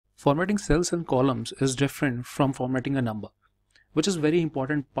Formatting cells and columns is different from formatting a number, which is very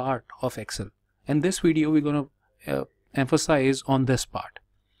important part of Excel. In this video, we're going to emphasize on this part.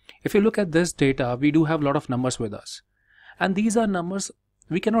 If you look at this data, we do have a lot of numbers with us. And these are numbers,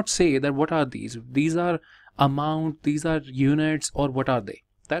 we cannot say that what are these. These are amount, these are units, or what are they.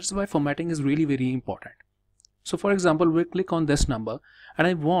 That's why formatting is really very important. So for example, we click on this number and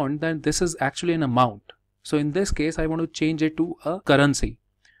I want that this is actually an amount. So in this case, I want to change it to a currency.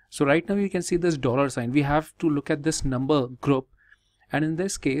 So right now you can see this dollar sign. We have to look at this number group. And in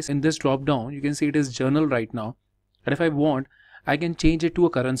this case, in this drop down, you can see it is journal right now. And if I want, I can change it to a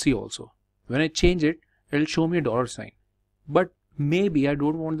currency also. When I change it, it'll show me a dollar sign. But maybe I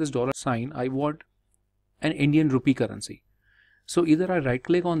don't want this dollar sign. I want an Indian rupee currency. So either I right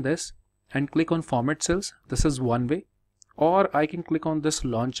click on this and click on format cells. This is one way. Or I can click on this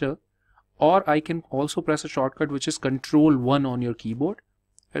launcher. Or I can also press a shortcut which is Ctrl+1 on your keyboard.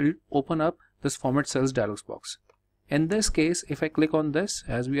 It'll open up this format cells dialog box. In this case, if I click on this,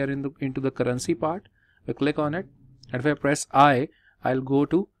 as we are into the currency part, we click on it, and if I press I, I'll go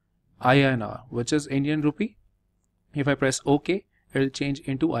to INR, which is Indian rupee. If I press OK, it'll change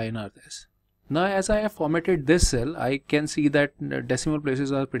into INR this. Now, as I have formatted this cell, I can see that decimal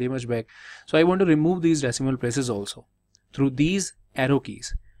places are pretty much back. So I want to remove these decimal places also through these arrow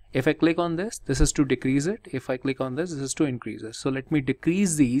keys. If I click on this, this is to decrease it. If I click on this, this is to increase it. So let me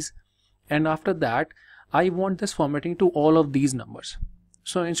decrease these. And after that, I want this formatting to all of these numbers.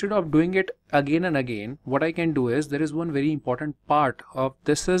 So instead of doing it again and again, what I can do is, there is one very important part of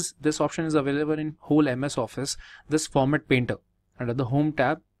this option is available in whole MS Office, this format painter. Under the home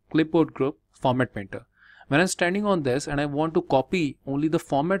tab, clipboard group, format painter. When I'm standing on this and I want to copy only the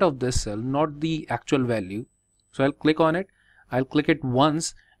format of this cell, not the actual value. So I'll click on it. I'll click it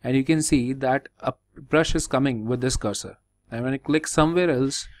once. And you can see that a brush is coming with this cursor. And when I click somewhere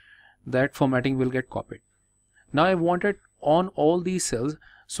else, that formatting will get copied. Now I want it on all these cells.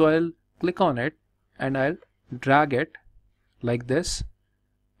 So I'll click on it and I'll drag it like this.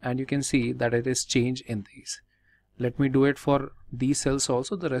 And you can see that it is changed in these. Let me do it for these cells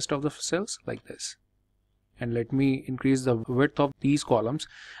also, the rest of the cells like this. And let me increase the width of these columns.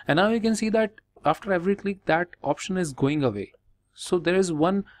 And now you can see that after every click, that option is going away. So there is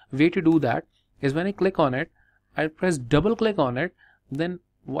one way to do that is when I click on it, I press double click on it, then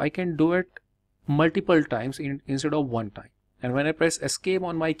I can do it multiple times instead of one time. And when I press escape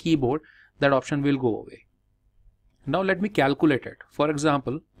on my keyboard, that option will go away. Now let me calculate it. For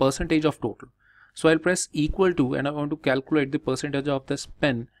example, percentage of total. So I'll press equal to and I want to calculate the percentage of this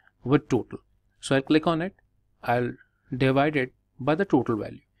pen with total. So I'll click on it. I'll divide it by the total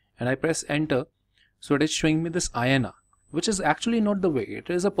value and I press enter. So it is showing me this INR. Which is actually not the way, it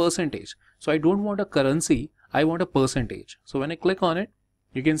is a percentage. So I don't want a currency, I want a percentage. So when I click on it,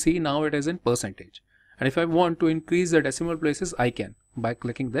 you can see now it is in percentage. And if I want to increase the decimal places, I can by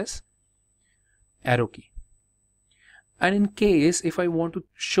clicking this arrow key. And in case if I want to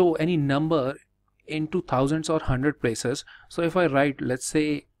show any number into thousands or 100 places, so if I write, let's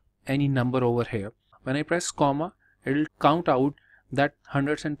say any number over here, when I press comma, it will count out that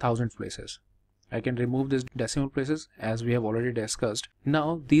hundreds and thousands places. I can remove this decimal places as we have already discussed.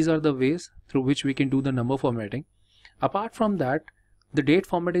 Now these are the ways through which we can do the number formatting. Apart from that, the date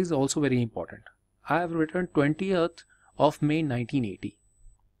formatting is also very important. I have written 20th of May 1980.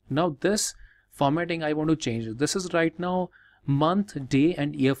 Now this formatting I want to change. This is right now month, day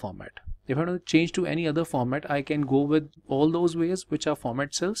and year format. If I want to change to any other format, I can go with all those ways which are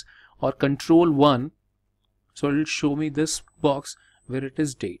format cells or Ctrl+1. So it will show me this box where it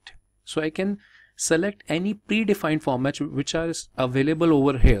is date. So I can select any predefined format which is available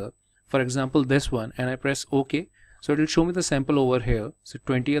over here. For example, this one, and I press OK. So it will show me the sample over here. So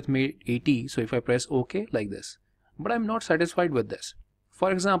 20th May 80. So if I press OK like this, but I'm not satisfied with this. For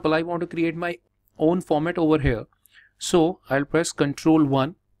example, I want to create my own format over here. So I'll press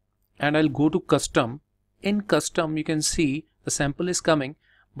Ctrl+1 and I'll go to custom. In custom, you can see the sample is coming,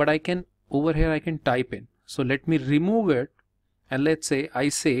 but I can over here I can type in. So let me remove it. And let's say I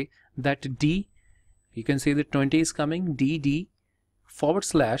say that D, you can see the 20 is coming, DD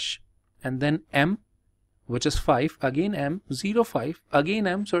 / and then M, which is 5, again M, 05, again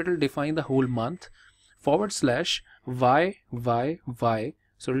M, so it will define the whole month, / Y,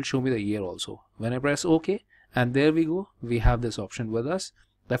 so it will show me the year also. When I press OK, and there we go, we have this option with us.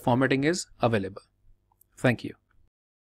 The formatting is available. Thank you.